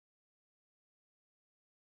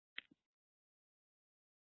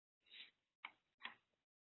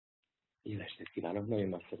Jó estét kívánok! Nagyon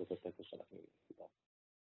nagy szeretettel köszönök mindenkit a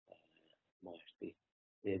ma esti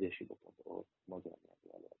élettapasztalatok magyar nyelvű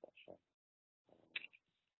előadásán.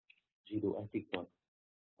 Zsidó etika,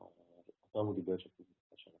 a talmudi Bölcsek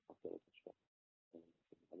útmutatásának aktualitása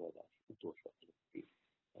előadás utolsó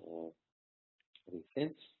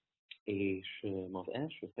részén. És ma az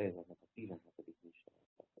első fejezetnek a 17.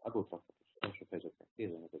 misnáját, az első fejezetnek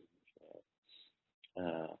 17. misnáját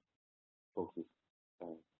fogjuk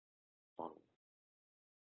tanulni.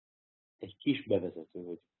 Egy kis bevezető,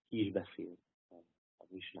 hogy ki is beszél a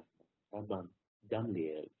misnáknak. Rabban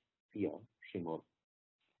Gamliel fia, Simon,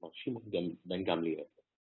 vagy Simon ben Gamliel,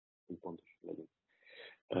 hogy pontosan legyünk.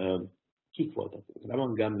 Kik voltak?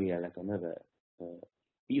 Rabban Gamlielnek a neve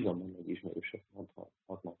bízom, hogy ismerősek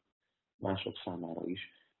hatnak mások számára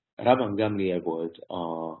is. Rabban Gamliel volt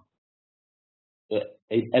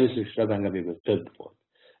először is Rabban Gamlielből több volt.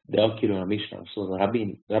 De akiről a misnán szól,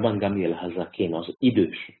 Rabban Gamliel Hazakén, az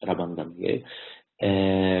idős Rabban Gamliel.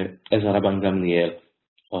 Ez a Rabban Gamliel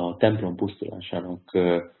a templom pusztulásának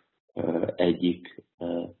egyik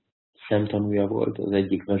szemtanúja volt, az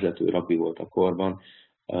egyik vezető rabbi volt a korban,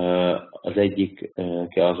 az egyik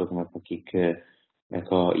azoknak, akiknek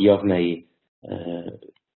a javnei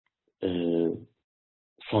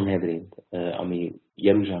Sanhedrint, ami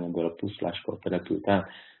Jeruzsálemből a pusztuláskor települt át,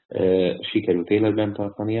 sikerült életben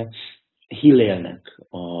tartania. Hillelnek,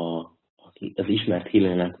 az ismert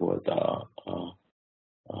Hillelnek volt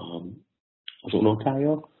az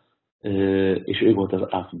unokája, és ő volt az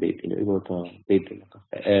Af-Bétin, ő volt a Bétinnek a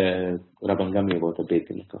feje. Rabban Gamliel volt a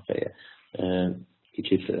Bétinnek a feje.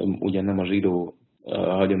 Kicsit ugyan nem a zsidó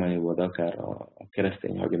hagyományokból, de akár a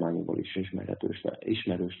keresztény hagyományokból is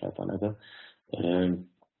ismerős lehet a neve.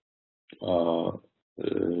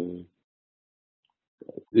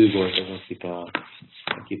 Ő volt az,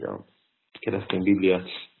 akit a keresztény Biblia,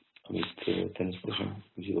 amit természetesen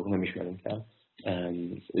zsidók nem ismerünk el,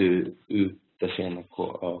 ő teszi ennek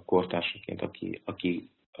a kortársaként, aki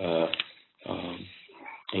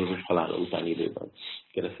Jézus halála utáni időben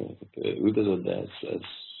keresztényeket üldözött, de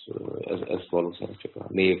ez valószínűleg csak a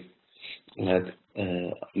név. Hát,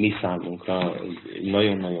 mi számunkra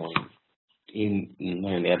nagyon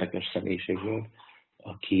érdekes személyiség volt,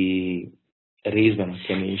 aki részben a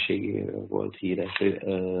keménységéről volt híres,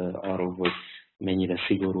 arról, hogy mennyire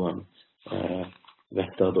szigorúan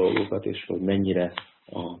vette a dolgokat, és hogy mennyire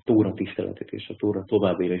a Tóra tiszteletét és a Tóra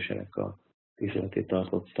továbbélésének a tiszteletét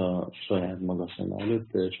tartotta saját maga szem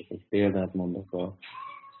előtt. Csak egy példát mondok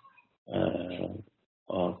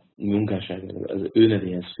a munkásságáról, az ő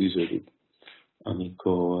nevéhez fűződik,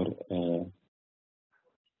 amikor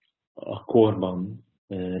a korban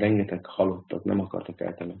rengeteg halottat nem akartak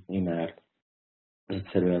eltemetni, mert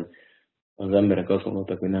egyszerűen az emberek azt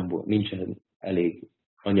gondoltak, hogy nincsen elég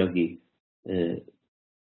anyagi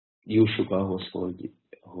jussuk ahhoz,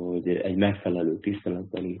 hogy egy megfelelő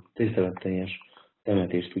tiszteletteljes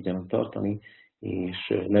temetést tudjanak tartani,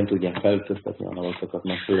 és nem tudják felöltöztetni a halottakat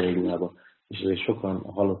megfelelő ruhába, és ezért sokan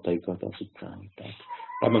a halottaikat az utcán vitták.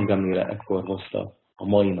 Rabban Gamliel ekkor hozta a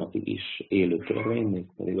mai napig is élő törvény,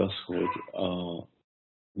 mégpedig az, hogy a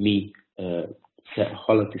mi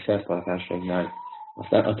halotti szertartásainknál,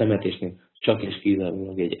 aztán a temetésnél csak és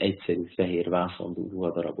kizárólag egy egyszerű fehér vászondú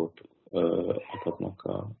ruhadarabot adhatnak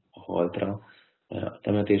a haltra a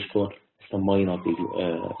temetéskor. Ezt a mai napig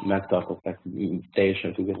megtartották,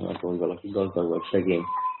 teljesen függetlenül attól, hogy valaki gazdag vagy szegény.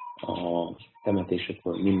 A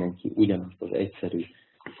temetésekor mindenki ugyanazt az egyszerű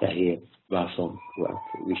fehér vászonruhát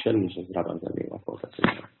viseli, és ez Rabban Gamlielnek volt a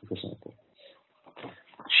törvény. Köszönöm.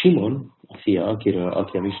 Simon, a fia,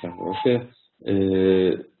 aki a misnákról beszél,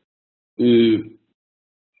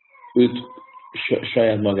 őt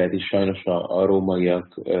saját magát is sajnos a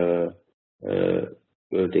rómaiak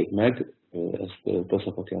ölték meg, ezt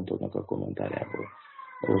Toszafot Jantónak a kommentárjából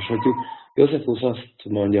olvashatjuk. Józsefus azt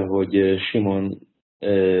mondja, hogy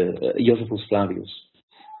Józsefus Flavius,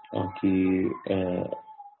 aki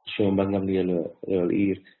Simon ben Gamlielről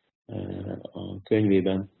ír a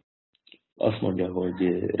könyvében, azt mondja,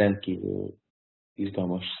 hogy rendkívül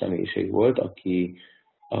izgalmas személyiség volt,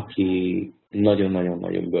 aki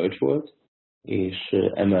nagyon-nagyon-nagyon bölcs volt, és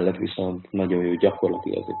emellett viszont nagyon jó gyakorlati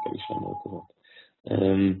érzékkel is rendelkezett.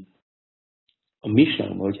 A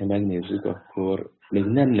misnában, hogyha megnézzük, akkor még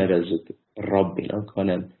nem nevezzük rabbinak,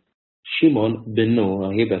 hanem Simon Beno, a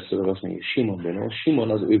héber szöveg azt mondja, hogy Simon Beno, Simon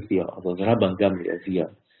az ő fia, azaz Rabban Gamliel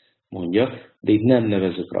fia mondja, de itt nem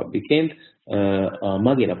nevezzük rabbiként. A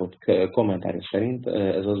Magérapot kommentárja szerint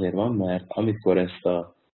ez azért van, mert amikor ezt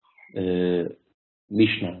a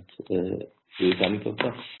misnát ő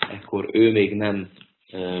tanította, akkor ő még nem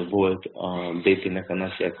volt a BP-nek a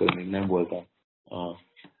nagyja, akkor még nem volt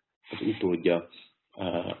az utódja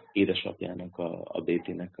édesapjának a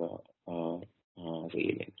BP-nek az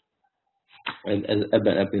élén.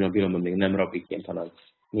 Ebben a pillanatban még nem rabbiként, hanem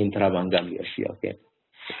mint Rabban Gamliel fiaként.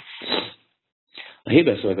 A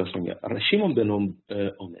héber szöveg azt mondja, Simon ben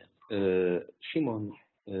Omer, Simon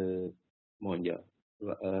mondja,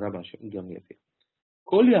 Rabban Gamliel fia,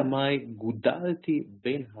 Kol yamai gudalti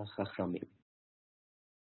ben ha-chachamim.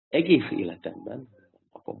 Egész életemben,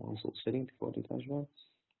 apomon szó szerinti fordításban,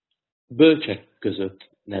 bölcsek között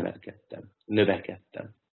növekedtem.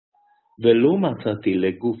 Velo matzati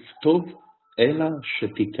leguf tov ela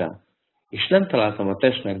shetika. És nem találtam a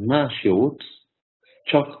testnek más jót,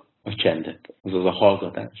 csak a csendet, azaz a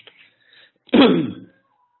hallgatást.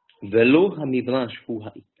 Velo hamivlás hu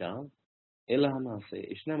ha'ikar ela hamase.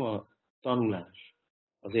 És nem a tanulás,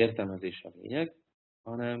 az értelmezés a lényeg,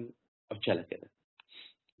 hanem a cselekedet.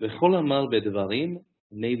 Vechol amal bedvarim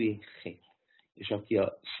nevi chet. És aki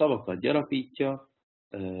a szavakat gyarapítja,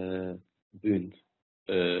 bűnt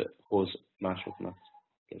hoz másoknak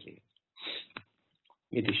kezébe.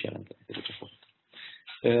 Mit is jelentenek ezek a fontok?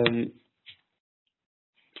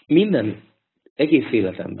 Minden, egész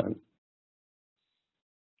életemben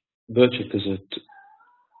bölcsek között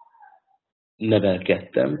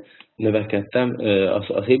növekedtem.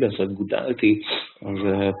 Az héber szó gudálti, az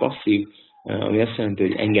passzív, ami azt jelenti,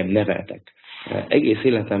 hogy engem neveltek. Egész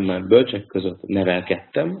életemben bölcsek között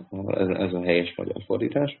nevelkedtem, ez a helyes magyar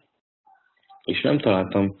fordítás, és nem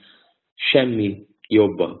találtam semmi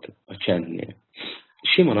jobbat a csendnél.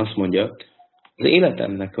 Simon azt mondja, az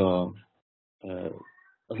életemnek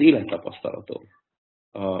az élettapasztalatok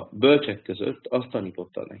a bölcsek között azt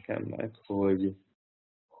tanította nekem meg, hogy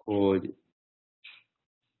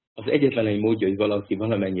az egyetlen egy módja, hogy valaki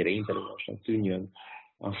valamennyire intelligensnek tűnjön,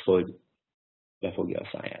 az, hogy befogja a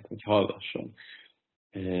száját, hogy hallgasson.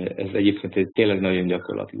 Ez egyébként egy tényleg nagyon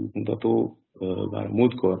gyakorlati útmutató, bár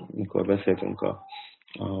múltkor, mikor beszéltünk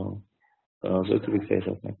az 5.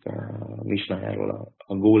 fejezetnek a misnájáról,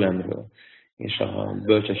 a gólemről, és a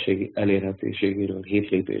bölcsesség elérhetőségéről 7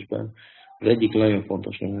 lépésben, az egyik nagyon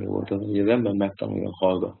fontos dolog volt az, hogy az ember megtanuljon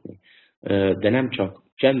hallgatni. De nem csak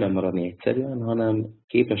csendben maradni egyszerűen, hanem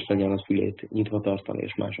képes legyen az fülét nyitva tartani,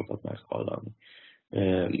 és másokat meghallgatni.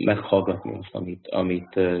 Meghallgatni azt,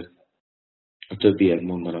 amit a többiek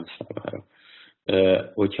mondanak számára.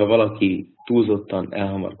 Hogyha valaki túlzottan,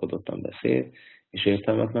 elhamarkodottan beszél, és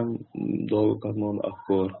értelmetlen dolgokat mond,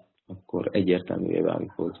 akkor egyértelművé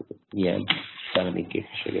válik, hogy milyen szellemi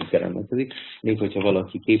képességekkel rendelkezik. Még hogyha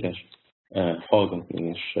valaki képes hallgatni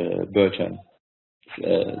és bölcsen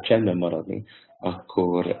csendben maradni,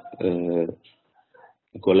 akkor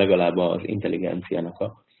legalább az intelligenciának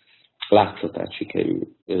a látszatát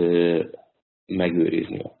sikerül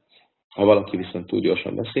megőriznie. Ha valaki viszont túl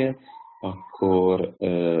gyorsan beszél, akkor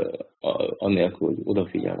annélkül, hogy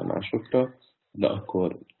odafigyelne másokra, de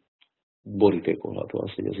akkor borítékolható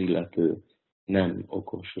az, hogy az illető nem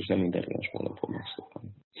okos és nem intelligens módon fog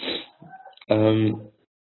megszólalni.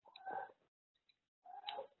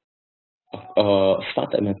 A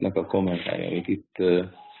Fatemetnek a kommentárja, amit itt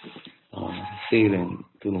a szélén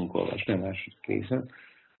tudunk olvasni, a második részen,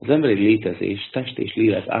 az emberi létezés test és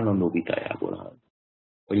lélek állandó vitájából áll,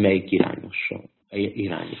 hogy melyik irányítsa.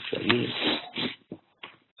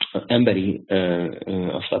 Az emberi,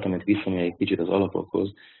 a Fatemet visszamegy egy kicsit az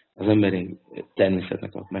alapokhoz, az emberi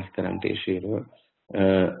természetnek a megteremtéséről.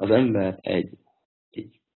 Az ember egy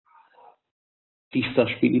tiszta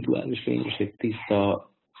spirituális lény és egy tiszta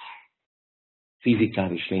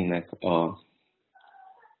fizikális lénynek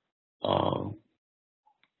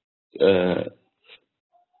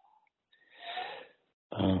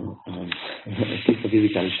tiszta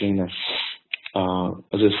fizikális lénynek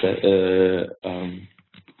az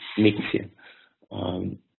mixje.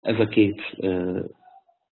 Ez a két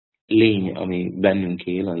lény, ami bennünk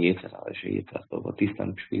él, a jétszeráll és a jétszeráll, a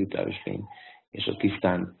tisztán spirituális lény és a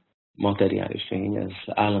tisztán materiális lény, ez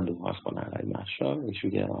állandó harcban áll egymással, és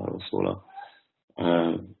ugye arról szól a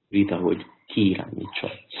vita, hogy ki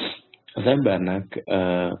irányítsa. Az embernek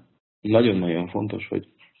nagyon-nagyon fontos, megtalálja, hogy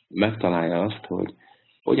megtalálja azt, hogy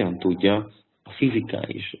hogyan tudja a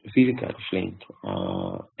fizikális lényt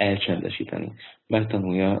elcsendesíteni.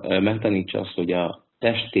 Megtanítsa azt, hogy a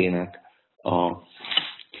testének a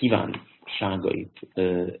kívánságait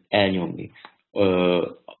elnyomni,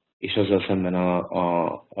 és azzal szemben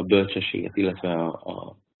a bölcsességet, illetve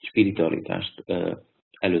a spiritualitást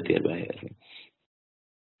előtérbe helyezni.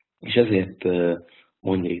 És ezért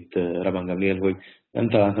mondja itt Rabban Gamliel, hogy nem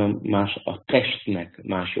találtam a testnek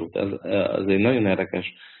más jót. Az egy nagyon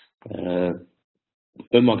érdekes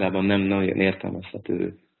önmagában nem nagyon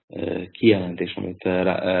értelmezhető kijelentés, amit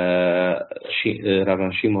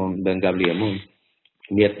Rabban Simon ben Gabriel mond,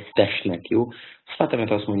 miért testnek jó.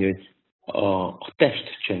 Szfátemet azt mondja, hogy a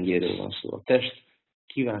test csendjéről van szó, a test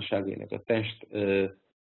kívánságainak, a test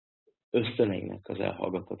ösztöneinek az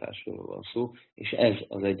elhallgattatásról van szó, és ez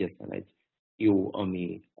az egyetlen egy jó,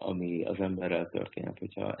 ami az emberrel történhet.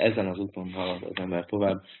 Hogyha ezen az úton halad az ember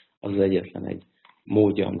tovább, az egyetlen egy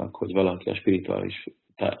módja annak, hogy valaki a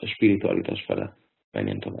spiritualitás fele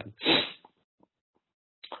menjen tovább.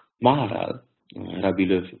 Márál, Rabbi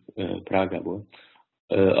Löw Prágából,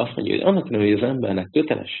 azt mondja, hogy annak ellenére, hogy az embernek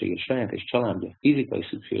kötelessége saját és családja fizikai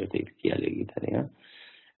szükségleteit kielégítenie,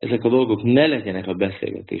 ezek a dolgok ne legyenek a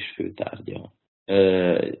beszélgetés főtárgya.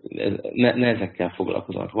 Ne ezekkel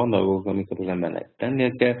foglalkozzanak. Van dolgok, amiket az embernek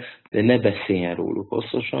tennie kell, de ne beszéljen róluk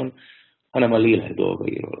hosszasan, hanem a lélek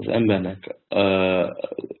dolgairól. Az embernek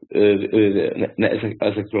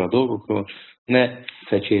ezekről a dolgokról ne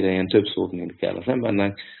fecséreljen több szót, mint kell az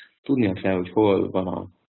embernek. Tudnia kell, hogy hol van a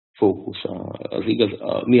fókusz, az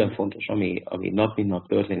igaz, mi a fontos, ami nap mint nap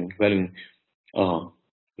történik velünk,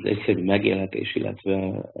 az egyszerű megélhetés,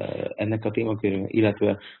 illetve ennek a témakörében,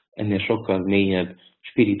 illetve ennél sokkal mélyebb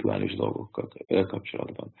spirituális dolgokkal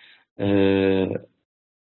kapcsolatban.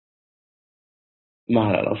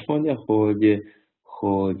 Márál azt mondja,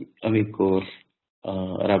 hogy amikor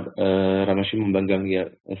Rabban Simon ben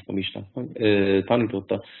Gabriel ezt a misnát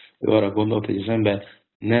tanította, ő arra gondolt, hogy az ember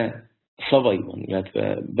ne szavaiban,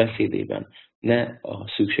 illetve beszédében ne a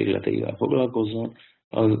szükségleteivel foglalkozzon,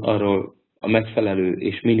 arról a megfelelő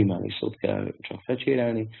és minimális szót kell csak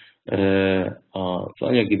fecsérelni. Az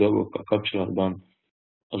anyagi dolgokkal kapcsolatban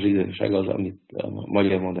az igazság az, amit a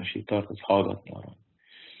magyar mondás így tart, hogy hallgatni arra.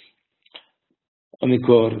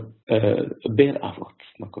 Amikor Bér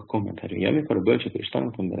Avotnak a kommentárja, amikor a bölcsek és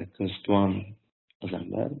tanult emberek közt van az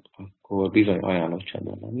ember, akkor bizony ajánlott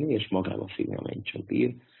csendben lenni, és magába szívni, amennyit csak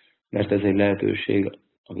bír, mert ez egy lehetőség,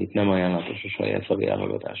 amit nem ajánlatos a saját szavi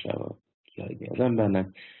elhallgatásával kiadni az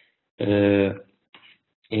embernek.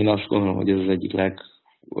 Én azt gondolom, hogy ez az egyik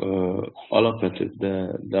legalapvetőbb,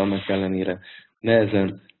 de annak ellenére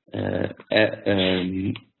nehezen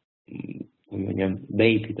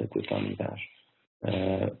beépítető tanítás.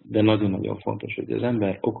 De nagyon-nagyon fontos, hogy az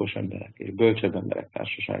ember okos emberek és bölcsebb emberek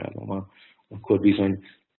társaságában van, akkor bizony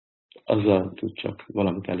azzal tud csak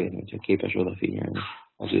valamit elérni, hogyha képes odafigyelni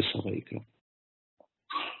az ő szavaikra.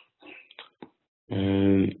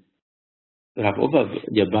 Ráv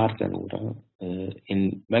Obadja Bárten úrra,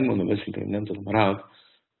 én megmondom őszintén, hogy nem tudom rá,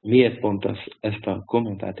 miért pont ezt a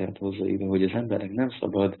kommentárt hozza ide, hogy az emberek nem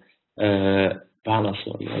szabad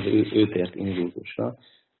válaszolni az őt ért inzultusra.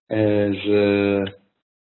 Ez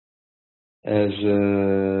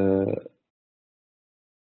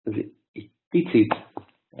egy picit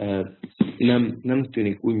nem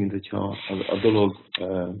tűnik úgy, mintha a dolog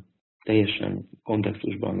teljesen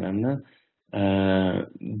kontextusban lenne,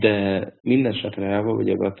 de minden esetre Ráva vagy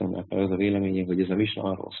a Börcseknek az a véleménye, hogy ez a misna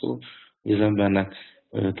arról szól, hogy az embernek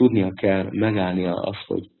tudnia kell megállnia azt,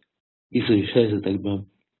 hogy bizonyos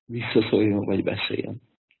helyzetekben visszaszóljon vagy beszéljen.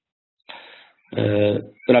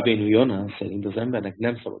 Rabbeinu Jona szerint az embernek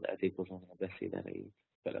nem szabad eltékozolni a beszéd erejét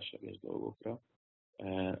felesleges dolgokra.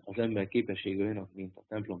 Az ember képessége olyan, mint a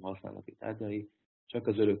templom használati tárgyai, csak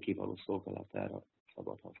az örökkévaló szolgálatára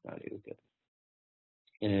szabad használni őket.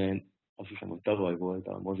 Azt hiszem, hogy tavaly volt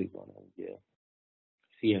a mozikban egy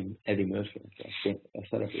film Eddie Murphy-nek a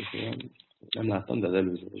szereplésében, nem láttam, de az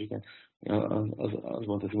előzőben az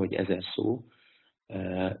volt az, hogy 1000 szó,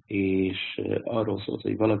 és arról szólt,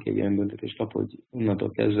 hogy valaki egy olyan büntetést kap, hogy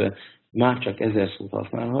onnantól kezdve már csak 1000 szót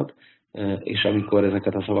használhat, és amikor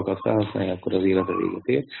ezeket a szavakat felhasználja, akkor az élete véget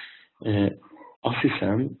ér. Azt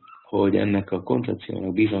hiszem, hogy ennek a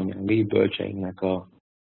koncepciónak bizony a mi bölcseinknek a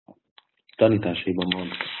tanításaiban van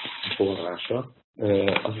forrása.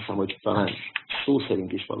 Azt hiszem, hogy talán szó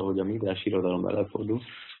szerint is valahogy a midrash irodalom belefordul,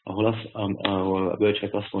 ahol a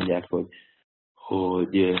bölcsek azt mondják,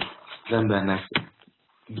 hogy az embernek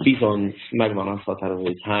bizony megvan azt határozva,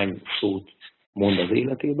 hogy hány szót mond az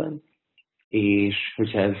életében, és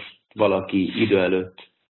hogyha ez valaki idő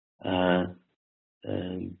előtt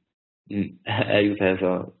eljut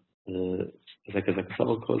ezek a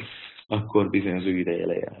szavakhoz, akkor bizony az ő ideje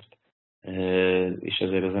lejárt. És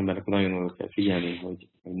ezért az embernek nagyon oda kell figyelni, hogy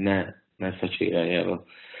ne fecsérelje el a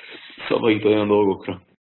szavait olyan dolgokra,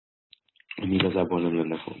 ami igazából nem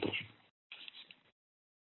lenne fontos.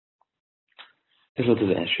 Ez volt az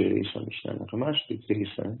első része a misnának. A második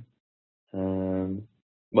része,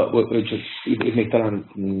 itt még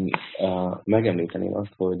talán megemlíteném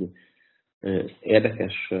azt, hogy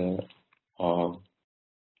érdekes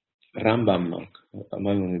Rambamnak, a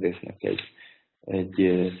Maimonidesznek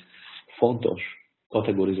egy fontos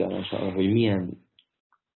kategorizálása, hogy milyen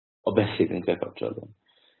a beszédünkkel kapcsolatban.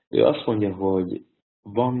 Ő azt mondja, hogy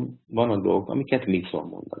vannak dolgok, amiket micva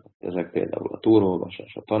mondanak. Ezek például a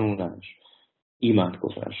tóraolvasás, a tanulás,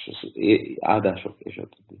 imádkozás, áldások és a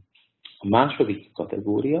többi. A második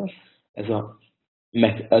kategória, ez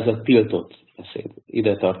a tiltott beszéd.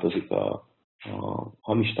 Ide tartozik a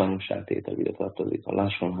hamis tanúságtétel, ide tartozik a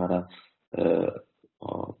lashon hara,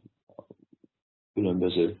 a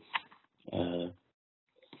különböző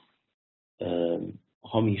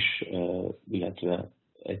hamis, illetve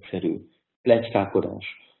egyszerű pletykálkodás,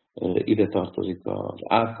 ide tartozik az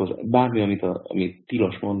átkozás, bármi, amit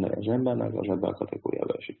tilos mondani az embernek, az ebben a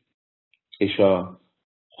kategóriába esik. És a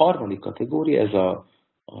harmadik kategória, ez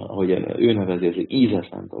ahogy ő nevezi, ez egy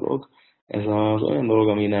ízetlen dolog, ez az olyan dolog,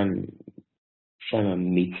 ami sem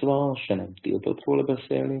micva, se nem tiltott róla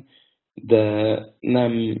beszélni, de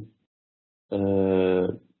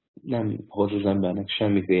nem hoz az embernek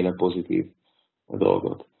semmiféle pozitív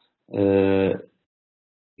dolgot.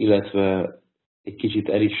 Illetve egy kicsit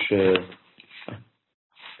el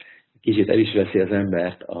is veszi az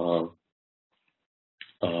embert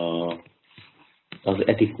az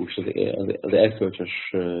etikus, az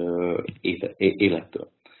erkölcsös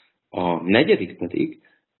élettől. A negyedik pedig,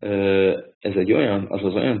 ez az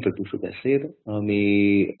olyan típusú beszéd,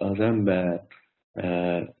 ami az ember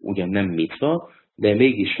ugyan nem micva, de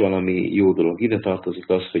mégis valami jó dolog. Ide tartozik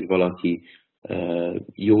az, hogy valaki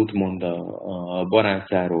jót mond a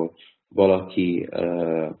barátjáról, valaki,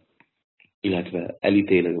 illetve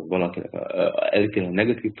elítéli a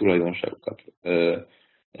negatív tulajdonságokat.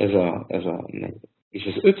 És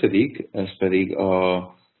az ötödik, ez pedig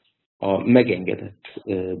a megengedett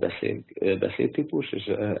beszédtípus, és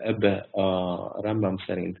ebbe a Rambam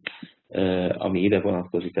szerint, ami ide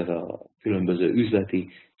vonatkozik, ez a különböző üzleti,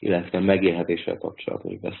 illetve megélhetéssel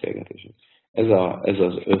kapcsolatos beszélgetések. Ez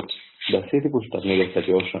az 5 beszédtípus, tehát még egyszer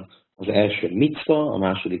gyorsan. Az első micva, a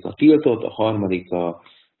második a tiltott, a harmadik a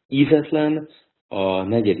ízetlen, a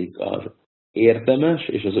negyedik az érdemes,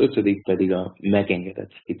 és az 5. pedig a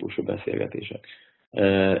megengedett típusú beszélgetések.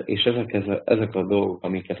 És ezek a dolgok,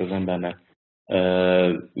 amiket az embernek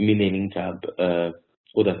minél inkább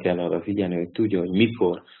oda kell arra figyelni, hogy tudja, hogy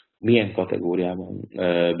mikor, milyen kategóriában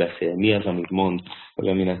beszél, mi az, amit mond, vagy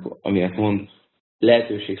aminek mond,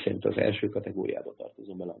 lehetőség szerint az első kategóriába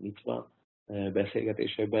tartozom bele a micva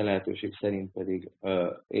beszélgetésekben, lehetőség szerint pedig,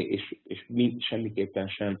 és semmiképpen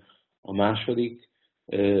sem a második,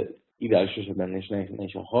 ideális esetben ne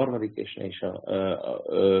is a harmadik, és ne is a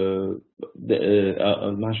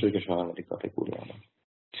második és a harmadik kategóriában.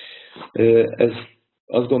 Ez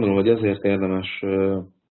azt gondolom, hogy azért érdemes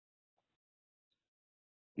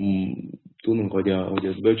tudnunk, hogy a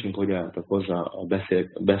bölcsünk hogy álltak hozzá a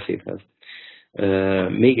beszédhez.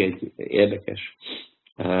 Még egy érdekes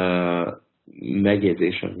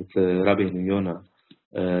megjegyzés, amit Rabbeinu Jona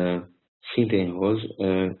szintén hoz,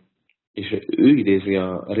 és ő idézi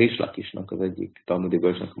a Résh Lakisnak, az egyik talmudi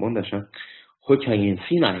bölcsnek a mondását, hogyha én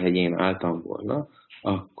Szináj hegyén álltam volna,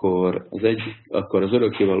 akkor az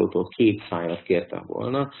örökkévalótól 2 szájat kértem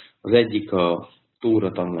volna, az egyik a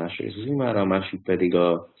Tóra tanulása és az imára, a másik pedig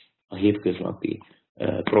a hétköznapi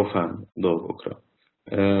profán dolgokra.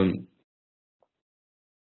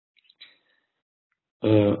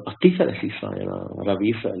 A Tiferes Iszrael, a Rabbi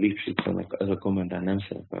Israel Lipsitznek ez a kommentár nem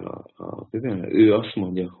szerepel a Bibliában. Ő azt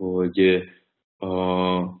mondja, hogy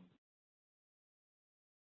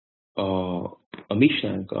a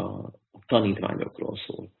misnánk a tanítványokról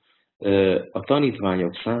szól. A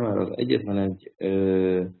tanítványok számára az egyetlen egy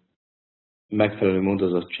megfelelő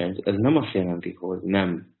módozott csend. Ez nem azt jelenti, hogy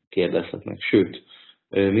nem kérdezhetnek, sőt,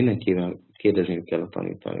 mindenkivel kérdezniük kell a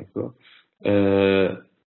tanítványokról.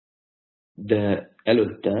 De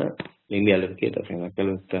előtte, még mielőtt kérdeznének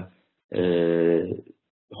előtte,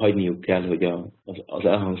 hagyniuk kell, hogy az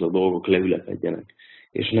elhangzó dolgok leülepedjenek,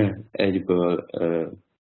 és ne egyből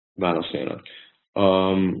válaszoljanak.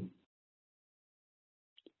 A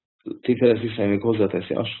Tiferes Iszrael még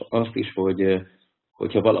hozzáteszi azt is,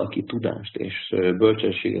 hogyha valaki tudást és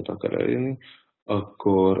bölcsességet akar elérni,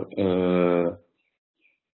 akkor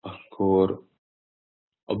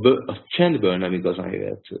a csendből nem igazán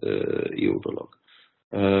jöhet jó dolog.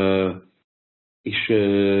 És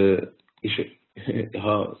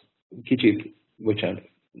ha kicsit, bocsánat,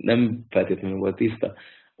 nem feltétlenül volt tiszta,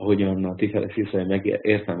 ahogyan a Tiferes Iszrael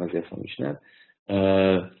értelmezi ezt a misnát,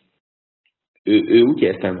 ő úgy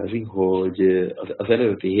értelmezi, hogy az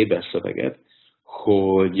eredeti héber szöveget,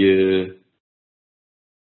 hogy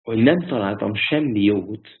nem találtam semmi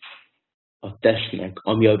jót a testnek,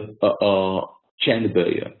 ami a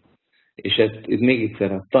csendből jön. És itt még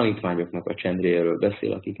egyszer a tanítványoknak a csendjéről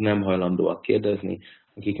beszél, akik nem hajlandóak kérdezni,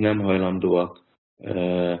 akik nem hajlandóak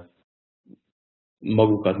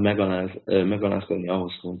magukat megalázkodni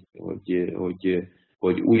ahhoz,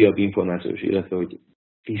 hogy újabb információs, illetve hogy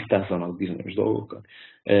tisztázzanak bizonyos dolgokat.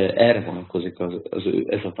 Erre vonatkozik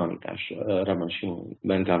ez a tanítás, Rabban Simon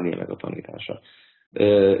ben Gamlielnek a tanítása.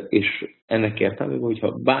 És ennek értelmében,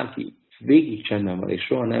 hogyha bárki végig csendben van, és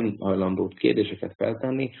soha nem hajlandó kérdéseket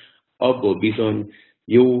feltenni, abból bizony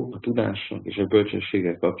jó a tudásnak és a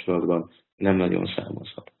bölcsességgel kapcsolatban nem nagyon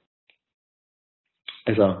számozhat.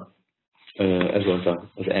 Ez volt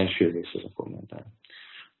az első rész, az a kommentár.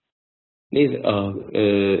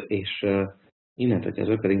 És innentől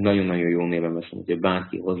kezdve pedig nagyon-nagyon jó néven veszem, hogyha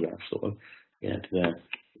bárki hozzászól, illetve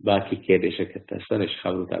bárki kérdéseket tesz fel, és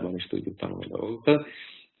Havrutában is tudjuk tanulni dolgokat.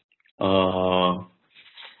 A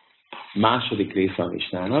második része a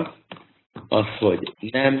misnának az, hogy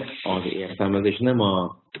nem az értelmezés, nem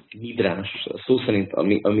a midrás, szó szerint,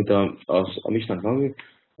 amit a misnának van,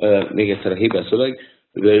 még egyszer a héber szöveg,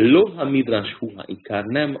 loha midrás huha ikár,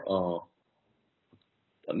 nem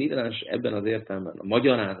a midrás ebben az értelemben a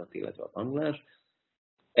magyarázat, illetve a tanulás,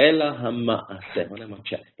 ella hamma asse, hanem a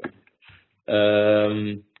cselekedet.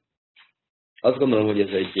 Azt gondolom, hogy ez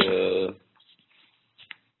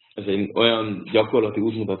egy olyan gyakorlati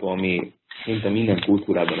útmutató, ami szinte minden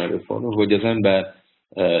kultúrában előfordul, hogy az ember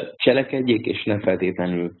cselekedjék, és ne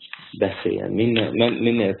feltétlenül beszéljen.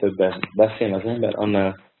 Minél többet beszél az ember,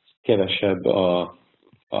 annál kevesebb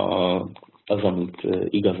az, amit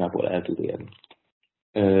igazából el tud érni.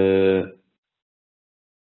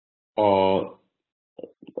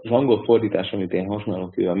 Az angol fordítás, amit én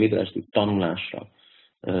használok, ő a midrásti tanulásra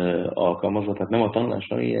alkalmazott. Tehát nem a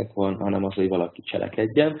tanulásra lényeg van, hanem az, hogy valaki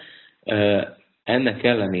cselekedjen. Ennek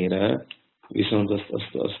ellenére viszont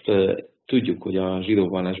azt tudjuk, hogy a zsidó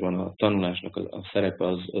vallásban a tanulásnak a szerepe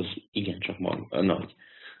az igencsak nagy.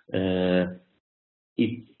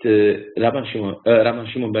 Itt Rabban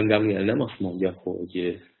Simon ben Gamliel nem azt mondja,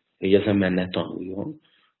 hogy az ember ne tanuljon,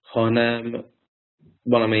 hanem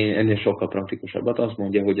valamely ennél sokkal praktikusabbat azt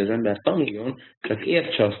mondja, hogy az ember tanuljon, csak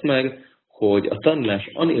értse azt meg, hogy a tanulás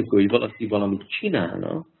anélkül, hogy valaki valamit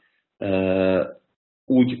csinálna,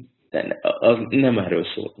 úgy az nem erről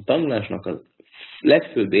szól. A tanulásnak a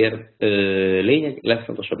legfőbb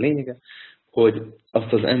legfontosabb lényege, hogy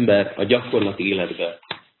azt az ember a gyakorlati életbe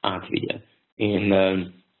átvigye. Én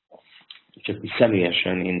csak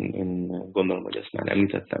személyesen én gondolom, hogy ezt már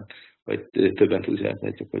említettem, vagy többen tudják,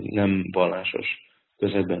 hogy nem vallásos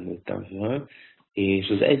közegben nőttem fel, és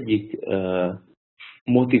az egyik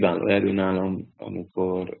motiváló erő nálam,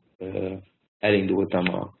 amikor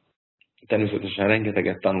elindultam természetesen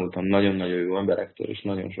rengeteget tanultam nagyon-nagyon jó emberektől, és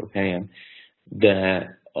nagyon sok helyen, de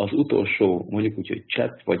az utolsó, mondjuk úgy, hogy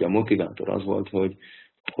csepp, vagy a motivátor az volt,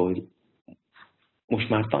 hogy most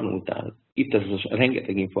már tanultál. Itt ez a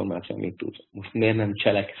rengeteg információ, amit tudsz. Most miért nem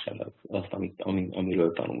cselekszel azt,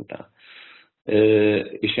 amiről tanultál?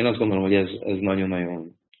 És én azt gondolom, hogy ez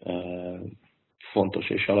nagyon-nagyon fontos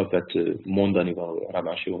és alapvető mondani való a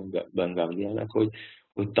Rabban Simon ben Gamlielnek, hogy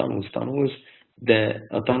tanulsz, de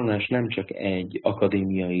a tanulás nem csak egy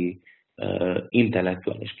akadémiai,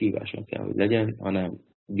 intellektuális kívásnak kell, hogy legyen, hanem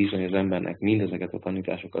bizony az embernek mindezeket a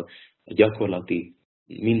tanításokat a gyakorlati,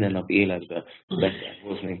 mindennap életbe be kell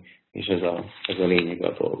hozni, és ez a lényeg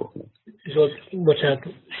a dolgoknak.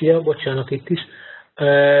 Zsolt, bocsánat itt is.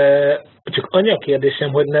 Csak annyi a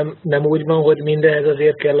kérdésem, hogy nem úgy van, hogy mindenhez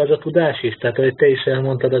azért kell az a tudás is? Tehát, ahogy te is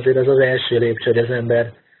elmondtad, azért az első lépcső, hogy az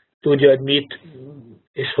ember tudja, hogy mit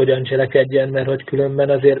és hogyan cselekedjen, mert hogy különben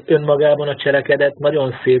azért önmagában a cselekedet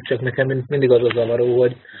nagyon szép, csak nekem mindig az a zavaró,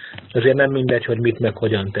 hogy azért nem mindegy, hogy mit meg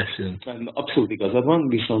hogyan teszünk. Abszolút igazad van,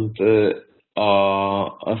 viszont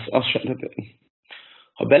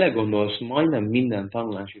ha belegondolsz, majdnem minden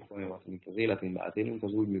tanulási folyamat, amit az életünkben átélünk,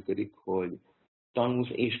 az úgy működik, hogy tanulsz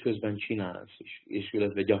és közben csinálsz is, és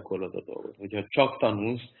illetve gyakorlod a dolgot. Hogyha csak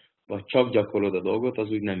tanulsz, vagy csak gyakorlod a dolgot,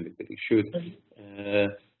 az úgy nem működik. Sőt,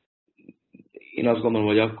 én azt gondolom,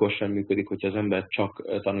 hogy akkor sem működik, hogyha az ember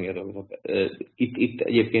csak tanulja a dolgot. Itt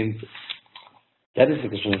egyébként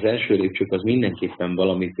természetesen az első lépcsők az mindenképpen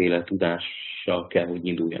valamiféle tudással kell, hogy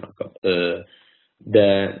induljanak.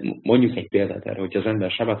 De mondjuk egy példát erre, hogyha az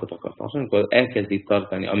ember sabbatot akar tartani, akkor elkezdi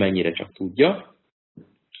tartani, amennyire csak tudja,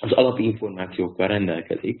 az alapinformációkkal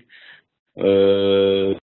rendelkezik,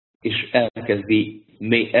 és elkezd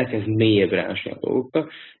mélyebbre ásni a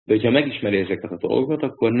dolgokat, de hogyha megismeri ezeket a dolgokat,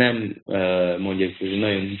 akkor nem mondja, hogy ez egy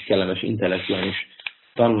nagyon kellemes intellektuális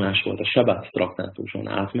tanulás volt a Sabát traktátuson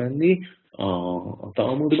átmenni a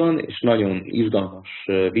Talmudban, és nagyon izgalmas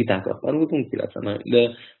vitákat tanultunk,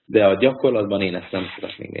 de a gyakorlatban én ezt nem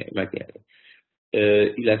szeretnék megélni.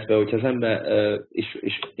 Illetve, hogyha az ember, és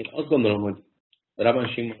én azt gondolom, hogy Rabban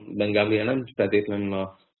Simon ben Gamliel nem feltétlenül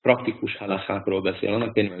a praktikus halakhákról beszél,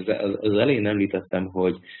 annak én az elején említettem,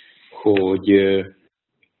 hogy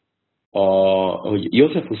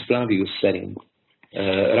Josephus Flavius szerint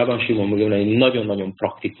Rabban Simon ben Gamliel egy nagyon-nagyon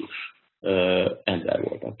praktikus ember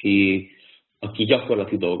volt, aki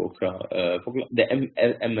gyakorlati dolgokra foglal, de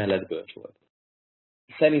emellett bölcs volt.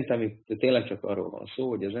 Szerintem itt tényleg csak arról van szó,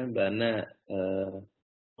 hogy az ember ne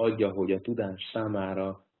adja, hogy a tudás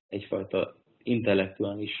számára egyfajta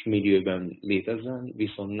intellektuális millióben létezzen,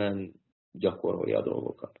 viszont nem gyakorolja a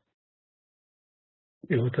dolgokat.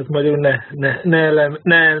 Jó, tehát magyarul ne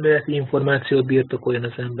elméleti információt birtokoljon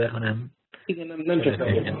az ember, hanem... Igen, nem csak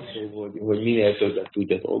arról van szó, hogy minél többet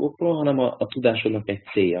tudja a dolgokról, hanem a tudásodnak egy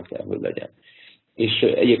célja kell, hogy legyen. És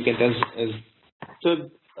egyébként ez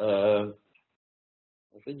több...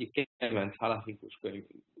 Az egyik kedvenc halachikus könyv,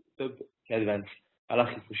 több kedvenc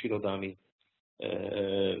halachikus irodalmi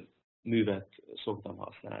művet szoktam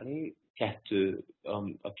használni.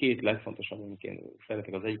 A két legfontosabb, amit én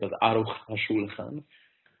szeretek, az egyik az Aruch Shulchan,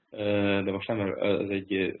 de most nem, ez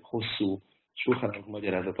egy hosszú Shulchanok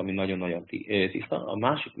magyarázat, ami nagyon-nagyon tiszta. A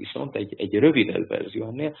másik viszont egy rövidebb verzió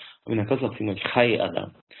ennél, aminek az a cím, hogy Chai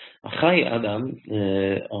Adam. A Chai Adam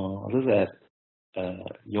az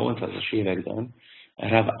 1800-as években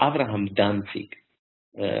Rav Avraham Danzig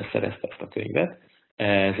szerezte ezt a könyvet.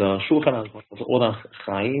 Ez a Shulchanokban az Orach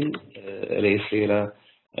Chaim részére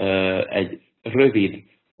egy rövid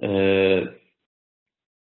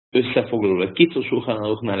összefoglaló, egy kicsi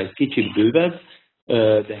Shulchanoknál egy kicsit bővebb,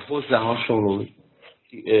 de hozzá hasonló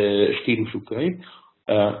stílusú könyv,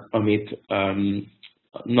 amit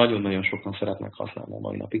nagyon-nagyon sokan szeretnek használni a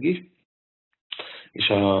mai napig is. És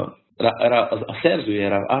a szerzője,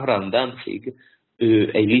 Rav Avraham Danzig, ő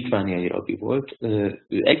egy litvániai rabbi volt, ő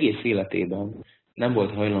egész életében nem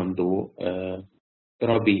volt hajlandó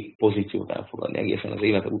rabbi pozíciót elfogadni, egészen az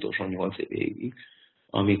élete utolsó 8 évéig,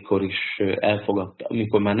 amikor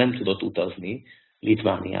már nem tudott utazni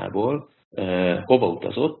Litvániából, hova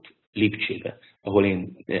utazott? Lipcsébe,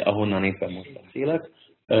 ahonnan éppen most beszélek.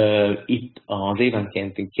 Itt az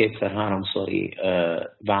évenkénti 2-3-szori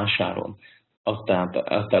vásáron adta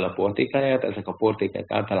el a portékáját. Ezek a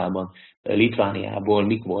portékák általában Litvániából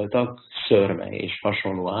mik voltak? Szörme és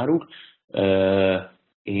hasonló áruk.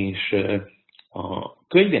 És a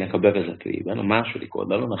könyvének a bevezetőjében, a második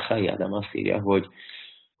oldalon a Chai Adam azt írja,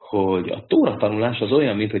 hogy a tóra tanulás az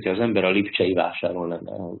olyan, mint hogyha az ember a lipcsei vásáron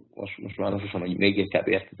lenne. Most már azt hiszem, hogy még inkább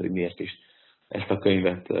érted, hogy miért is ezt a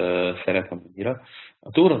könyvet szeretem annyira.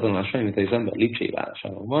 A tóra tanulás olyan, mint hogy az ember lipcsei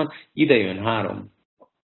vásáron van, ide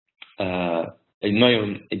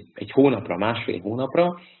jön egy hónapra, másfél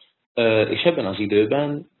hónapra, és ebben az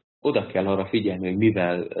időben oda kell arra figyelni, hogy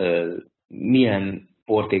milyen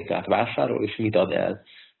portékát vásárol, és mit ad el,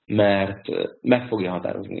 mert meg fogja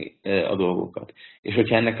határozni a dolgokat. És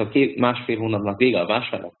hogyha ennek a másfél hónapnak vége, a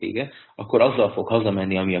vásárnak vége, akkor azzal fog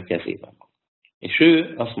hazamenni, ami a kezében van. És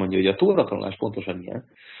ő azt mondja, hogy a tóratanulás pontosan ilyen,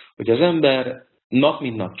 hogy az ember nap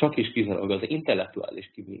mint nap csak is kizárólag az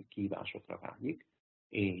intellektuális kihívásokra vágyik,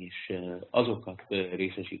 és azokat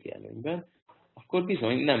részesíti előnyben, akkor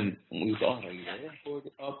bizony nem jut arra ideje,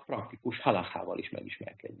 hogy a praktikus halakhával is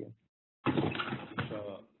megismerkedjen.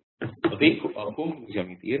 A konklúzió,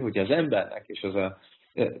 amit ír, hogy az embernek, és az a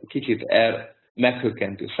kicsit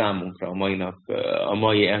meghökkentő számunkra a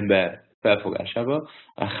mai ember felfogásában,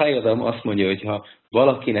 a Chai Adam azt mondja, hogy ha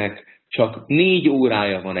valakinek csak 4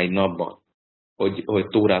 órája van egy napban, hogy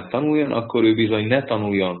Tórát tanuljon, akkor ő bizony ne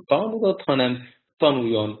tanuljon Talmudot, hanem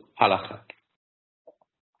tanuljon halakhát.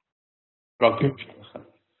 Praktikus halakhát.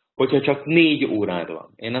 Hogyha csak 4 órád van.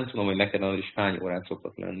 Én nem tudom, hogy neked az is hány órát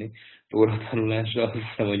szokott lenni Tóra tanulásra. Azt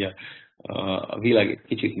hiszem, hogy a világ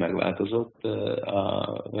kicsit megváltozott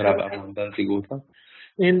a Rav Avraham Danzig óta.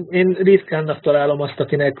 Én ritkánnak találom azt,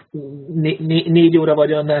 akinek 4 óra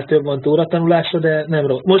vagy annál több van Tóra tanulásra, de nem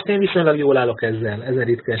rossz. Most én viszonylag jól állok ezzel, ezen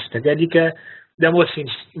ritka esetek egyike, de most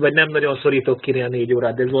sincs, vagy nem nagyon szorítok ki a 4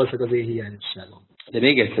 órát, de ez valószínűleg az én hiányosságom. De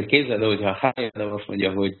még egyszer képzeld el, hogyha a Hájadam azt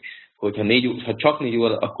mondja, hogy ha csak 4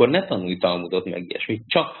 óra, akkor ne tanulj Talmudot meg ilyesmit,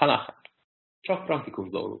 csak halachát, csak praktikus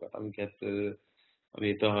dolgokat,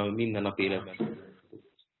 amit a mindennap életben.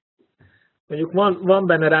 Mondjuk van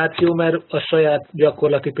benne ráció, mert a saját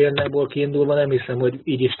gyakorlati példából kiindulva nem hiszem, hogy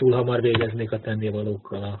így is túl hamar végeznék a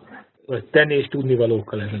tennivalókkal, vagy tenni és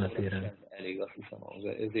tudnivalókkal ezen a téren. elég, azt hiszem,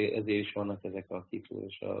 ezért is vannak ezek a kifő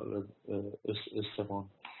és összevon,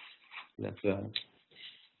 illetve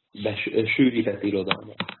sűrített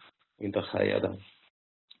irodalma, mint a Hayyadam.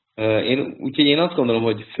 Úgyhogy én azt gondolom,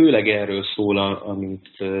 hogy főleg erről szól,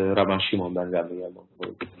 amit Rabban Simon ben Gamliel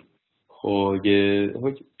mond,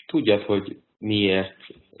 hogy tudjad, hogy miért,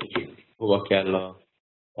 hova kell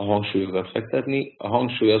a hangsúlyokat fektetni. A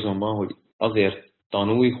hangsúly azonban, hogy azért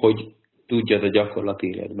tanulj, hogy tudjad a gyakorlati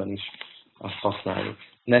életben is azt használni.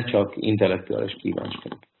 Ne csak intellektuális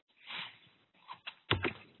kíváncsiak.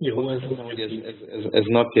 Jó, ez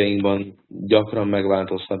napjainkban gyakran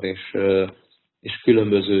megváltozhat, és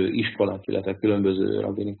különböző iskolák, illetve különböző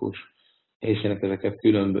rabbinikus helyszínek ezeket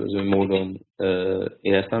különböző módon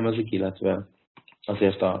értelmezik, valószínűleg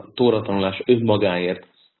azért a tóratanulás önmagáért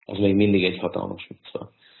az még mindig egy hatalmas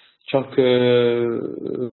vicca. Csak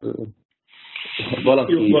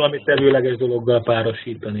valami területes dologgal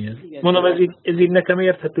párosítani. Mondom, ez így nekem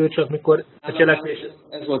érthető, csak mikor a cselekvés...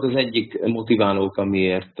 Ez volt az egyik motiválók,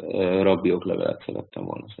 amiért rabbi oklevelet szerettem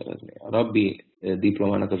volna szerezni. A rabbi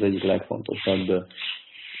diplomának az egyik legfontosabb,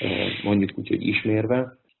 mondjuk úgy, hogy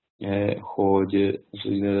ismérve, hogy az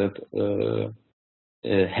úgynevezett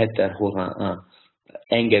heter horán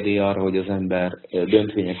engedély arra, hogy az ember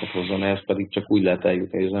döntvényeket hozzon, ez pedig csak úgy lehet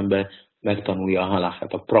eljutni, hogy az ember megtanulja a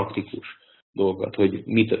halachát, a praktikus dolgot, hogy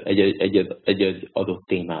mit egy adott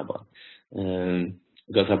témában.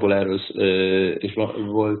 Igazából erről, és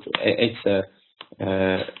volt egyszer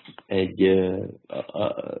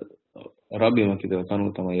a rabbim, akitől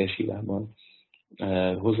tanultam a jesivában,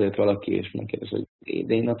 hozzájött valaki, és megkérdezte, hogy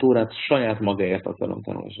de én a Tórát saját magáért akarom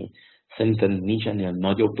tanulni. Szerintem nincs ennél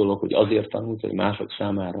nagyobb dolog, hogy azért tanult, hogy mások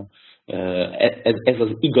számára. Ez az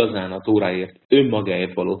igazán a Tóráért,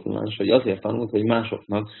 önmagáért való tanulás, hogy azért tanult, hogy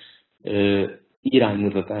másoknak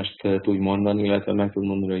iránymutatást tud mondani, illetve meg tud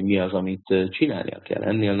mondani, hogy mi az, amit csinálnia kell.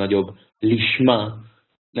 Ennél nagyobb lisma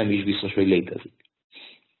nem is biztos, hogy létezik.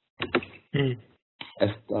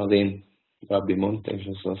 Ezt az én rabbi mondta, és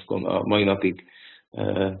ezt azt gondolom, a mai napig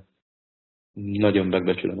nagyon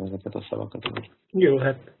megbecsülöm ezeket a szavakat. Jó,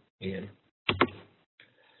 hát igen.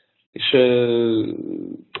 És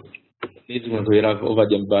nézzük meg, hogy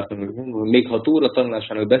Ovadia Bartanul, még ha Tóra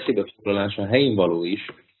tanulásának beszédbe foglalása helyén való is,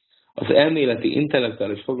 az elméleti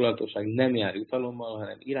intellektuális foglalatosság nem jár jutalommal,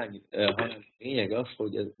 hanem lényeg az,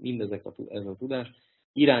 hogy ez a tudás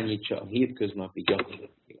irányítsa a hétköznapi gyakorlati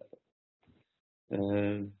életet.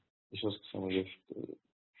 És azt hiszem, hogy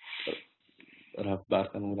Rav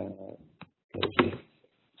Bartanúránál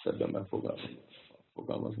szebben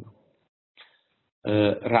megfogalmazni.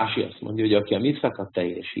 Rási azt mondja, hogy aki a mitzvákat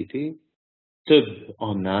teljesíti, több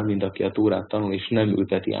annál, mint aki a Tórát tanul, és nem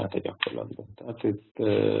ülteti át a gyakorlatban. Tehát itt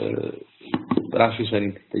Rási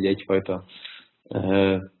szerint egyfajta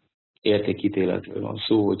értékítéletről van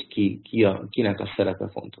szó, hogy kinek a szerepe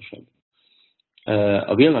fontosabb.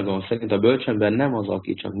 A Vilna Gaon szerint a bölcsember nem az,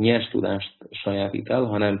 aki csak nyers tudást sajátít el,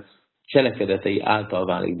 hanem cselekedetei által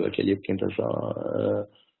válik bölcs. Egyébként ez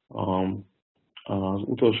az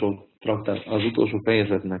utolsó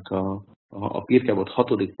fejezetnek, a Pirkei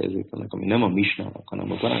 6. fejezetnek, ami nem a Misnának,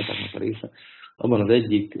 hanem a Barátáknak a része, abban az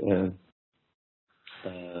egyik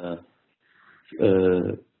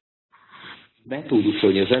metódus,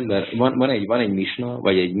 hogy az ember, van egy misna,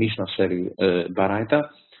 vagy egy misna-szerű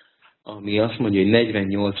baráta, ami azt mondja, hogy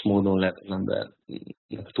 48 módon lehet az embernek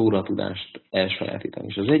Tóra tudást elsajátítani.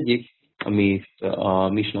 És az egyik, amit a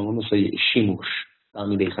misna mond, az, hogy simus,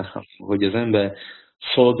 talmidei chacham, hogy az ember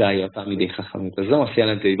szolgálja a talmidei chachamot. Ez nem azt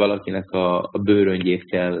jelenti, hogy valakinek a bőröngyét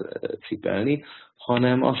kell cipelni,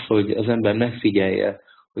 hanem az, hogy az ember megfigyelje,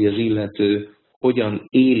 hogy az illető hogyan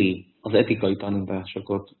éli az etikai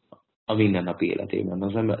tanításokat a mindennapi életében.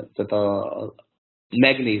 Az ember, tehát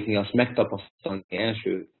megnézni, azt megtapasztalni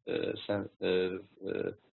első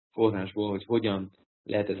forrásból, hogy hogyan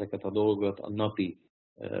lehet ezeket a dolgokat a napi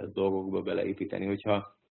dolgokba beleépíteni.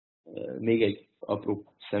 Hogyha még egy apró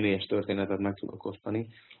személyes történetet meg tudok osztani,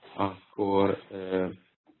 akkor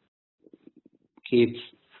két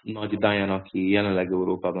nagy Diane, aki jelenleg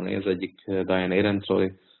Európában él, az egyik Diane Ehrentreu,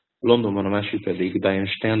 Londonban a másik pedig Diane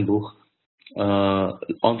Sternbuch,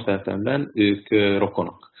 Antwerpenben, ők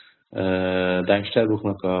rokonok. Diane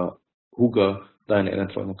Sternbuchnak a húga, Diane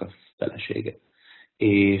Ehrentreunak a felesége.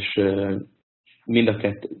 És mind a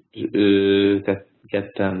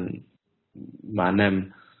ketten már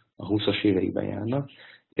nem a 20-as éveikben járnak,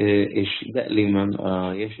 és Berlinben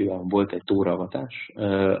a jesivában volt egy tóravatás,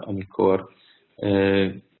 amikor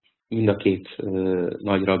mind a két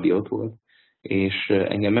nagy rabbi ott volt, és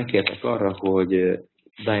engem megkértek arra, hogy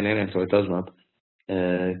Diane Ehrentreu aznap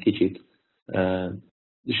kicsit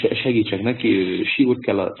segítsek neki, sírt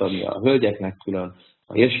kell adni a hölgyeknek külön,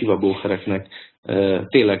 a jesiva bófereknek,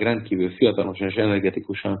 tényleg rendkívül fiatalosan és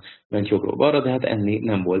energetikusan ment jobbról balra, de hát enni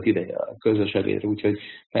nem volt ideje a közös ebédre, úgyhogy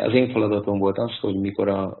az én feladatom volt az, hogy mikor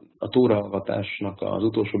a tórahatásnak, az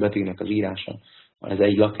utolsó betűnek az írása, ez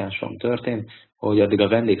egy lakáson történt, hogy addig a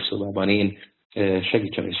vendégszobában én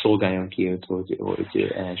segítsem és szolgáljam ki őt,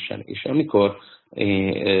 hogy ehessen. És amikor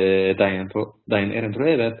Diane Erentről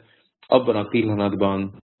jövett, abban a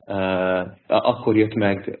pillanatban akkor jött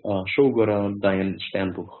meg a sógora, Diane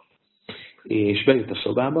Sternbuch. És bejött a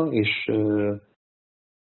szobába, és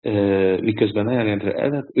miközben Diane Erentről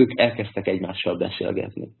jövett, ők elkezdtek egymással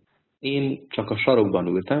beszélgetni. Én csak a sarokban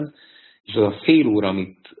ültem, és az a fél óra,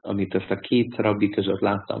 amit ezt a két rabbi között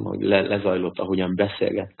láttam, hogy lezajlott, ahogyan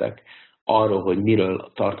beszélgettek arról, hogy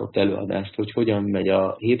miről tartott előadást, hogy hogyan megy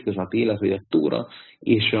a hétköznapi élet, hogy a Tóra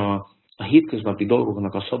és a hétköznapi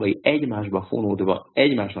dolgoknak a szavai egymásba fonódva,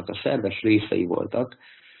 egymásnak a szerves részei voltak.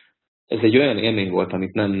 Ez egy olyan élmény volt,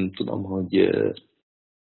 amit nem tudom, hogy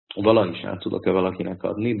valahogy is át tudok-e valakinek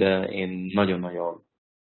adni, de én nagyon-nagyon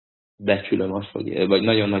becsülöm azt, vagy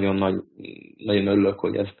nagyon örülök,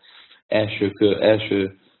 hogy ezt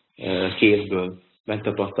első kézből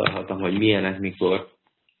megtapasztalhattam, hogy milyen,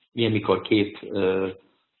 mikor két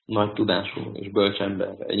nagy tudású és bölcs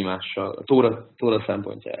ember egymással, Tóra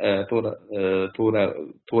szempontja,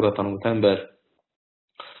 Tóra tanult ember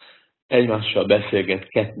egymással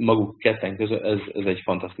beszélget maguk ketten között, ez egy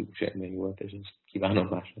fantasztikus élmény volt, és ezt kívánom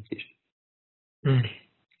másnak is.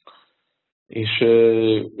 És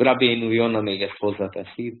Rabbeinu Jonna még ezt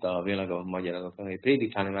hozzáteszi itt a világon magyarázatban, hogy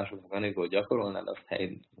prédikálni másoknak anélkül, hogy gyakorolnád, azt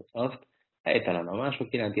helytelen. A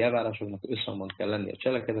mások iránti elvárásoknak összhangban kell lenni a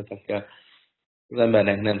cselekedetekkel. Az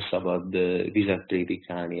embernek nem szabad vizet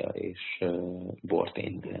prédikálnia és bort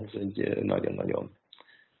inni. Ez egy nagyon-nagyon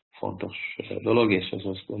fontos dolog, és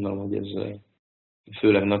azt gondolom, hogy ez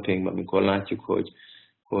főleg napjainkban, amikor látjuk,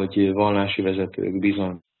 hogy vallási vezetők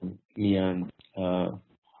bizony milyen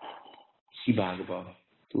hibákba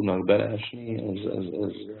tudnak beleesni, ez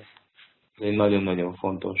egy nagyon-nagyon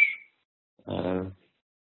fontos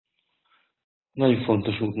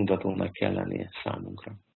útmutatónak kell lennie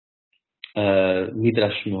számunkra.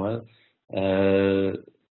 Midrash Noel,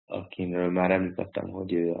 akiről már említettem,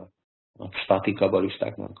 hogy ő a Tzfati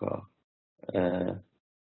kabalistáknak a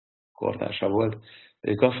kortársa volt,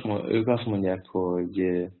 ők azt mondják, hogy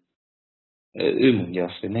ő mondja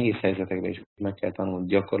azt, hogy nehéz helyzetekben is meg kell tanulni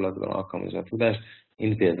gyakorlatban alkalmazni a tudást.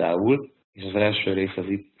 Én például, és az első rész az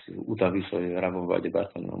itt utal vissza, hogy Rabbi vagy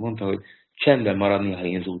Bartolomé mondta, hogy csendben maradni, ha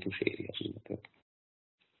inzultus éri az illetőt.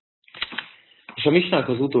 És a misnának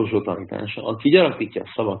az utolsó tanítása, aki gyarapítja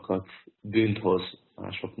a szavakat, bűnt hoz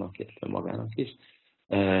másoknak, illetve magának is.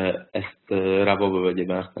 Ezt Rabbi vagy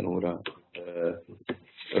Bartolomé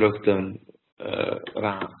rögtön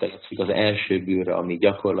rátetszik az első bűnre, ami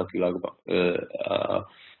gyakorlatilag a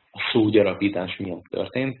szógyarapítás miatt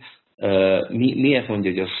történt. Miért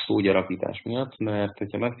mondja, hogy a szógyarapítás miatt? Mert,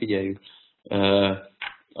 hogyha megfigyeljük,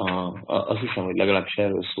 azt hiszem, hogy legalábbis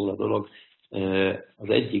erről szól a dolog, az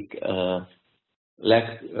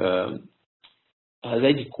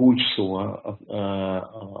egyik kulcs szó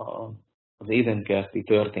az édenkerti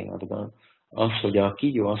történetben, az, hogy a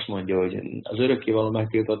kígyó azt mondja, hogy az örökkévaló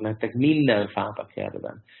megtiltott nektek minden fát a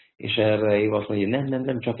kertben. És erre Éva azt mondja, hogy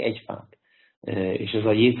nem, csak egy fát. És ez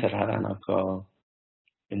a jétszerhárának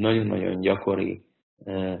egy nagyon-nagyon gyakori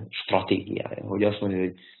stratégiája, hogy azt mondja,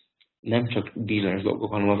 hogy nem csak bizonyos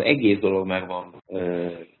dolgok, hanem az egész dolog meg van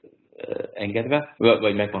engedve,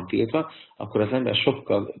 vagy meg van tiltva, akkor az ember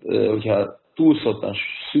sokkal, hogyha túlszottan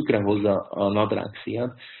szükre hozza a nadrág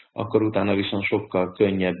szíjat, akkor utána viszont sokkal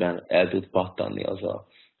könnyebben el tud pattanni az a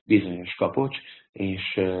bizonyos kapocs,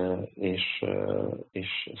 és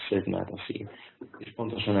szétmehet a szív. És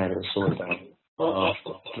pontosan erről szóltam.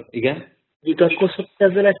 Igen? Vitatkozhat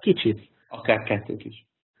ezzel egy kicsit? Akár kettőt is.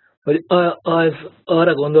 Hogy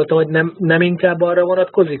arra gondoltam, hogy nem inkább arra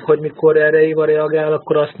vonatkozik, hogy mikor erre Éva reagál,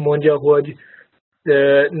 akkor azt mondja, hogy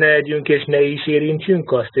ne együnk és ne is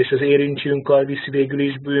érintsünk azt, és az érintsünkkal viszi végül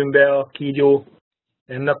is bűnbe a kígyó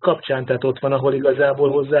ennek kapcsán, tehát ott van, ahol igazából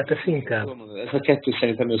hozzátesz inkább. Ez a kettő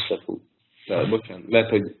szerintem összefut. Bocsánat,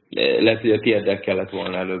 lehet, hogy a tiéddel kellett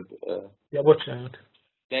volna előbb. Ja, bocsánat.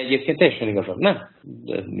 De egyébként teljesen igazad, nem?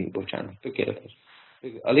 Bocsánat, tökéletes.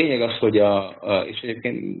 A lényeg az, hogy és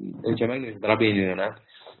egyébként, hogyha megnézed Rabbeinu Jonát,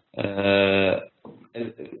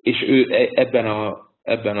 és ő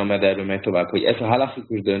ebben a mederben megy tovább, hogy ez a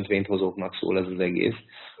halachikus döntvényt hozóknak szól ez az egész,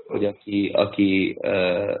 hogy aki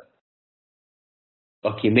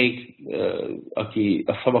aki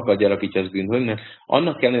a szavakat gyarapítja, az bűnhőn,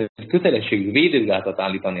 annak ellenére kötelességű védőgátat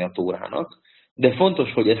állítani a Tórának, de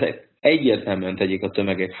fontos, hogy ezek egyértelműen tegyék a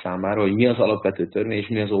tömegek számára, hogy mi az alapvető törvény és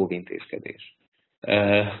mi az óvintézkedés.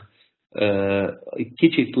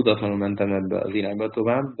 Kicsit tudatlanul mentem ebbe az irányba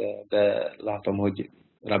tovább, de látom, hogy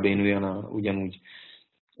Rabbeinu Jona ugyanúgy,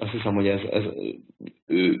 azt hiszem, hogy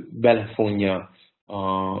ő belefonja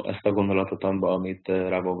ezt a gondolatot abba, amit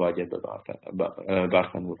Rabbi vagy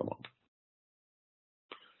Bartman úr mond.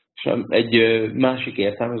 És egy másik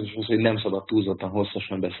értelmezés az, hogy nem szabad túlzottan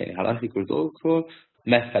hosszasan beszélni halakhikus dolgokról,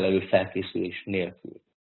 megfelelő felkészülés nélkül.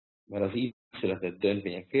 Mert az így született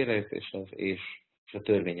döntmények félreértéshez és a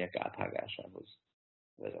törvények áthágásához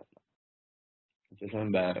vezetnek. Ha az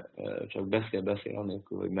ember csak beszél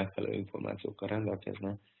anélkül, hogy megfelelő információkkal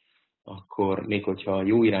rendelkezne, akkor még hogyha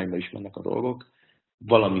jó irányba is mennek a dolgok,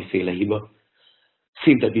 valamiféle hiba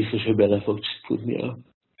szinte biztos, hogy bele fog futni a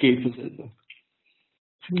képzeletbe.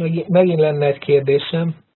 Megint lenne egy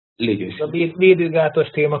kérdésem. Légy a védőgátos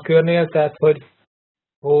témakörnél, tehát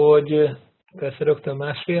hogy persze rögtön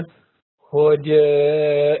másfél, hogy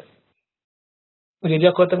ugye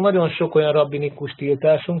gyakorlatilag nagyon sok olyan rabbinikus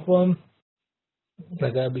tiltásunk van,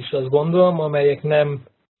 legalábbis azt gondolom, amelyek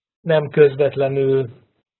nem közvetlenül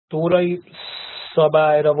tórai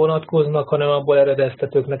szabályra vonatkoznak, hanem abból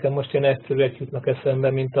eredeztetők. Nekem most ilyen egyszerűek jutnak eszembe,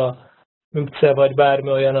 mint a mükce, vagy bármi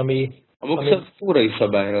olyan, ami... A mükce tórai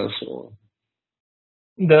szabályról szól.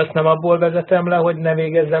 De azt nem abból vezetem le, hogy ne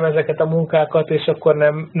végezzem ezeket a munkákat, és akkor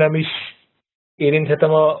nem is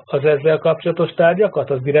érinthetem az ezzel kapcsolatos tárgyakat?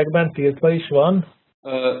 Az direktben tiltva is van?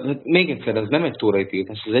 Még egyszer, ez nem egy tórai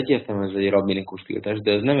tiltás, ez egyértelműen ez egy rabbinikus tiltás,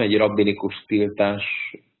 de ez nem egy rabbinikus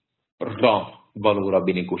tiltásra való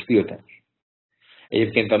rabbinikus tiltás.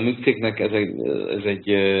 Egyébként a mükcéknek ez egy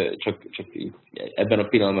csak ebben a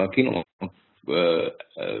pillanatban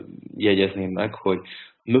jegyezném meg, hogy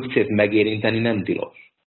mükcét megérinteni nem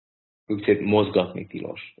tilos. Mükcét mozgatni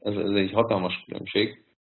tilos. Ez egy hatalmas különbség.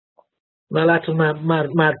 Már látom,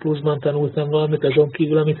 már pluszban tanultam valamit azon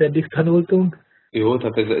kívül, amit eddig tanultunk. Jó,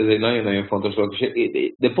 tehát ez egy nagyon-nagyon fontos dolog.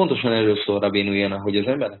 De pontosan erről szól Rabbeinu Jona, hogy az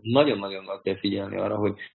embernek nagyon-nagyon kell figyelni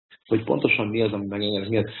arra, hogy pontosan mi az, ami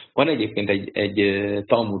megengedett. Van egyébként egy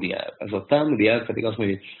talmudi elv. Ez a talmudi elv pedig azt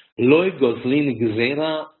mondja, hogy loj gozlin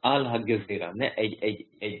gzera al ha gzera. Ne, egy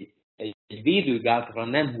védőgátra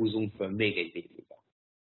nem húzunk föl még egy védőgát.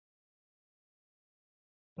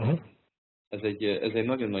 Uh-huh. Ez egy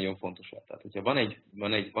nagyon-nagyon fontos elv. Tehát, hogyha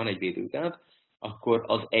van egy védőgát, akkor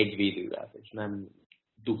az egy védőgát, és nem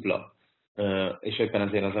dupla. És éppen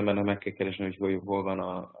ezért az embernek meg kell keresni, hogy hol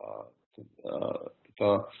van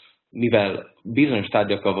mivel bizonyos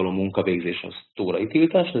tárgyakkal való munkavégzés az tórai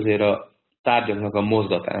tiltás, ezért a tárgyaknak a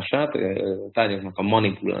mozgatását, tárgyaknak a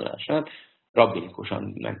manipulálását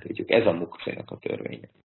rabbinikusan megtiltjuk. Ez a mukcénak a törvénye.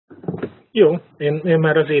 Jó, én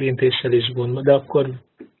már az érintéssel is gondolom, de akkor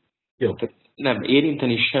jó. Nem,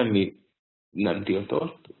 érinteni semmi nem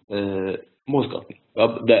tiltott, mozgatni.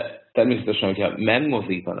 De természetesen, hogyha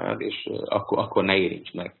megmozdítanád, és akkor ne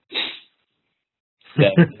érints meg.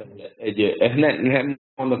 De nem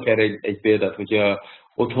mondok erre egy példát, hogyha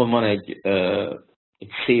otthon van egy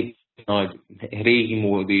szép nagy régi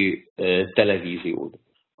módi televíziód,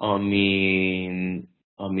 ami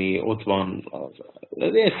ott van,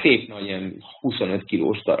 egy szép nagy ilyen 25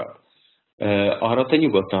 kilós darab. Arra te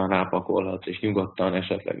nyugodtan rápakolhatsz, és nyugodtan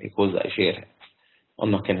esetleg még hozzá is érhetsz.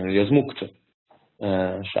 Annak ellenére, hogy az mukca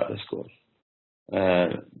sábeszkor.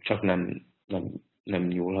 Csak nem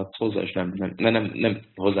nyúlhatsz hozzá, és nem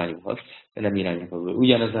hozzányúlhatsz, de nem irányíthatsz.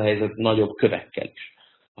 Ugyanez a helyzet nagyobb kövekkel is.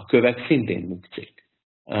 A kövek szintén mukcék.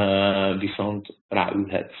 Viszont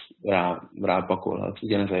ráülhetsz, rápakolhatsz.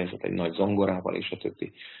 Ugyanez a helyzet egy nagy zongorával, és a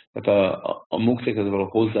többi. Tehát a mukcékhez való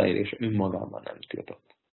hozzáérés önmagában nem tiltott.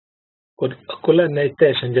 Akkor lenne egy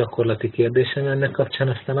teljesen gyakorlati kérdésem ennek kapcsán,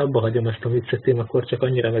 aztán abba hagyom ezt a viccet, akkor csak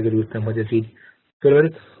annyira megörültem, hogy ez így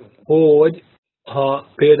körül, hogy ha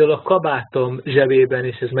például a kabátom zsebében,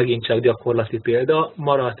 és ez megint csak gyakorlati példa,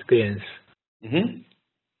 maradt pénz.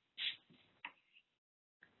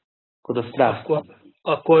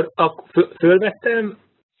 Akkor fölvettem,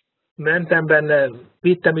 mentem benne,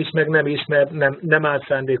 vittem is, meg nem is, mert nem állt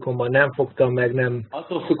szándékomban, nem fogtam meg, nem...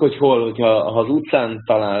 Attól függ, hogy hol, hogyha az utcán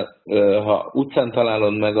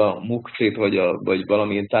találod meg a mukcét, vagy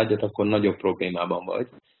valamilyen tárgyat, akkor nagyobb problémában vagy.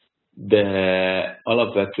 De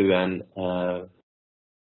alapvetően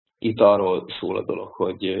itt arról szól a dolog,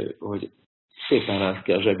 hogy szépen rász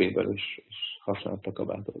ki a zsebéből, és használt a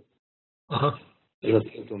kabátot. Aha. Ez a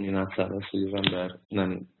tiltóminátszál lesz, hogy az ember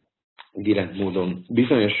nem direkt módon.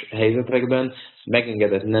 Bizonyos helyzetekben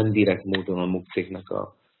megengedett nem direkt módon a mukcéknek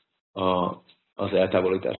az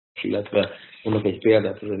eltávolítás, illetve mondok egy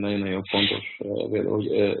példát, ez egy nagyon-nagyon fontos példa,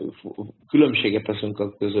 hogy különbséget teszünk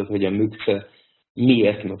a között, hogy a mukce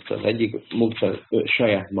miért mukce. Az egyik mukce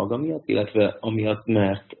saját maga miatt, illetve amiatt,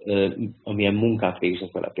 mert amilyen munkát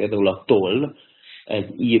végzek vele. Például a toll,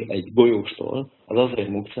 egy golyós toll, az azért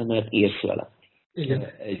mukce, mert érsz vele. Igen.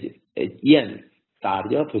 Egy ilyen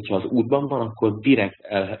tárgyat, hogyha az útban van, akkor direkt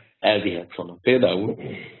elvihetsz onnan. Például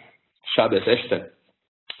sábesz este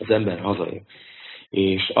az ember hazaér,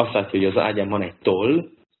 és azt látja, hogy az ágyán van egy toll,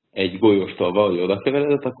 egy golyós toll valahogy oda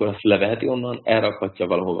keveredett, akkor azt leveheti onnan, elrakhatja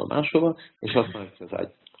valahova máshova, és azt mondja az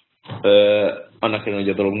ágy. Annak ellenére, hogy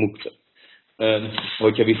a dolog mukce.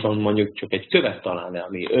 Hogyha viszont mondjuk csak egy követ talál le,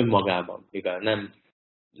 ami önmagában, mivel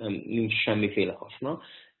nincs semmiféle haszna,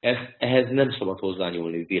 ehhez nem szabad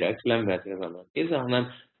hozzányúlni direkt, nem vehetni az ember kézzel, hanem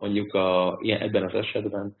mondjuk ebben az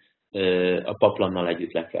esetben a paplannal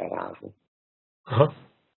együtt le kell rázni. Aha.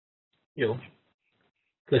 Jó.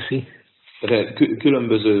 Köszi.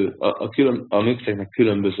 A mukcéknek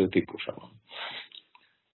különböző típusa van.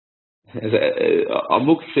 A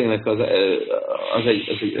mukcének az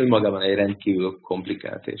egy önmagában egy rendkívül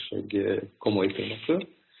komplikált és egy komoly témakör.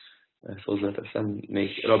 Ezt hozzáteszem,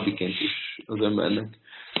 még rabbiként is az embernek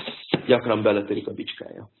gyakran beletörik a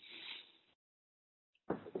bicskája.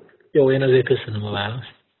 Jó, én azért köszönöm a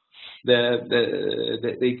választ. De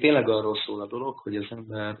itt tényleg arról szól a dolog, hogy az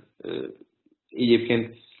ember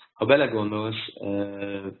egyébként, ha belegondolsz,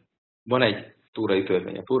 van egy tórai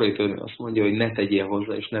törvény. A tórai törvény azt mondja, hogy ne tegyél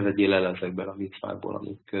hozzá, és ne vegyél el ezekből a micvákból,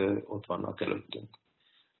 amik ott vannak előttünk.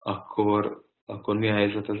 Akkor mi a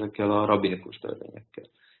helyzet ezekkel a rabbinikus törvényekkel?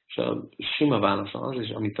 És a sima válasz az, és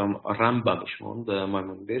amit a Rambam is mond, majd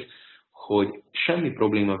mondjuk hogy semmi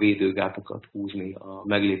probléma védőgátakat húzni a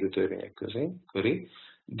meglévő törvények köré,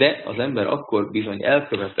 de az ember akkor bizony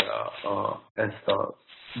elkövette ezt a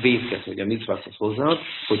vétket, hogy a micvákhoz hozzáad,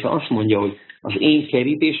 hogyha azt mondja, hogy az én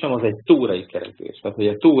kerítésem az egy tórai kerítés. Tehát, hogy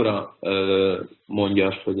a tóra mondja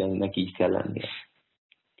azt, hogy ennek így kell lennie.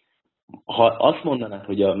 Ha azt mondanád,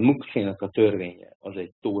 hogy a mukcének a törvénye az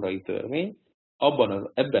egy tórai törvény,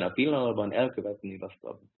 ebben a pillanatban elkövetnéd azt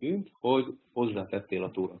a bűnt, hogy hozzátettél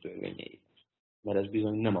a tóra törvényeit. Mert ez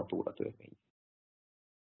bizony nem a tóra törvény.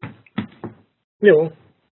 Jó.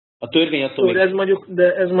 A törvény attól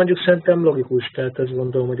de ez mondjuk szerintem logikus, tehát azt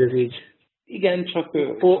gondolom, hogy ez így. Igen, csak...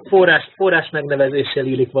 Forrás megnevezéssel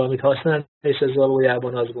illik valamit használni, és ez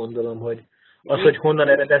valójában azt gondolom, hogy az, hogy honnan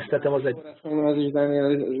eredeztetem, az egy... Forrás megnevezés, de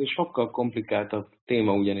ez egy sokkal komplikáltabb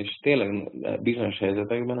téma, ugyanis tényleg bizonyos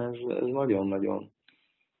helyzetekben ez nagyon-nagyon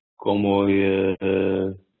komoly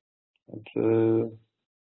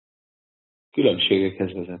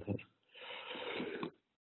különbségekhez vezethet.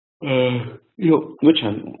 Jó,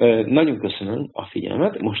 bocsánat, nagyon köszönöm a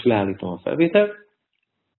figyelmet, most leállítom a felvételt.